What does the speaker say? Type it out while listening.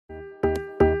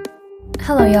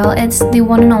Hello y'all, it's the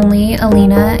one and only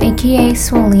Alina, aka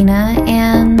Swolina,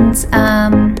 and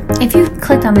if you've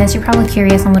clicked on this, you're probably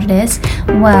curious on what it is.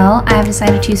 Well, I've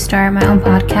decided to start my own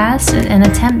podcast, an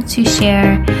attempt to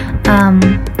share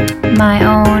my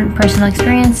own personal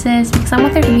experiences, because I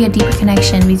want there to be a deeper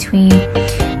connection between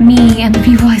me and the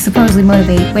people I supposedly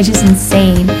motivate, which is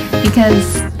insane,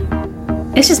 because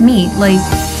it's just me. Like,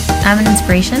 I'm an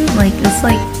inspiration. Like, it's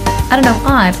like, I don't know,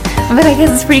 odd, but I guess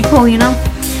it's pretty cool, you know?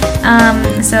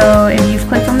 So if you've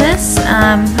clicked on this,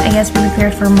 I guess be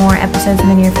prepared for more episodes in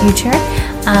the near future.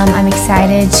 I'm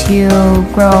excited to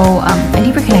grow a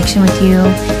deeper connection with you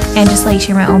and just like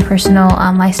share my own personal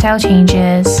lifestyle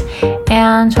changes,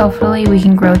 and hopefully we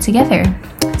can grow together.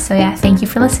 So yeah, thank you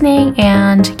for listening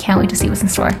and can't wait to see what's in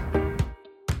store.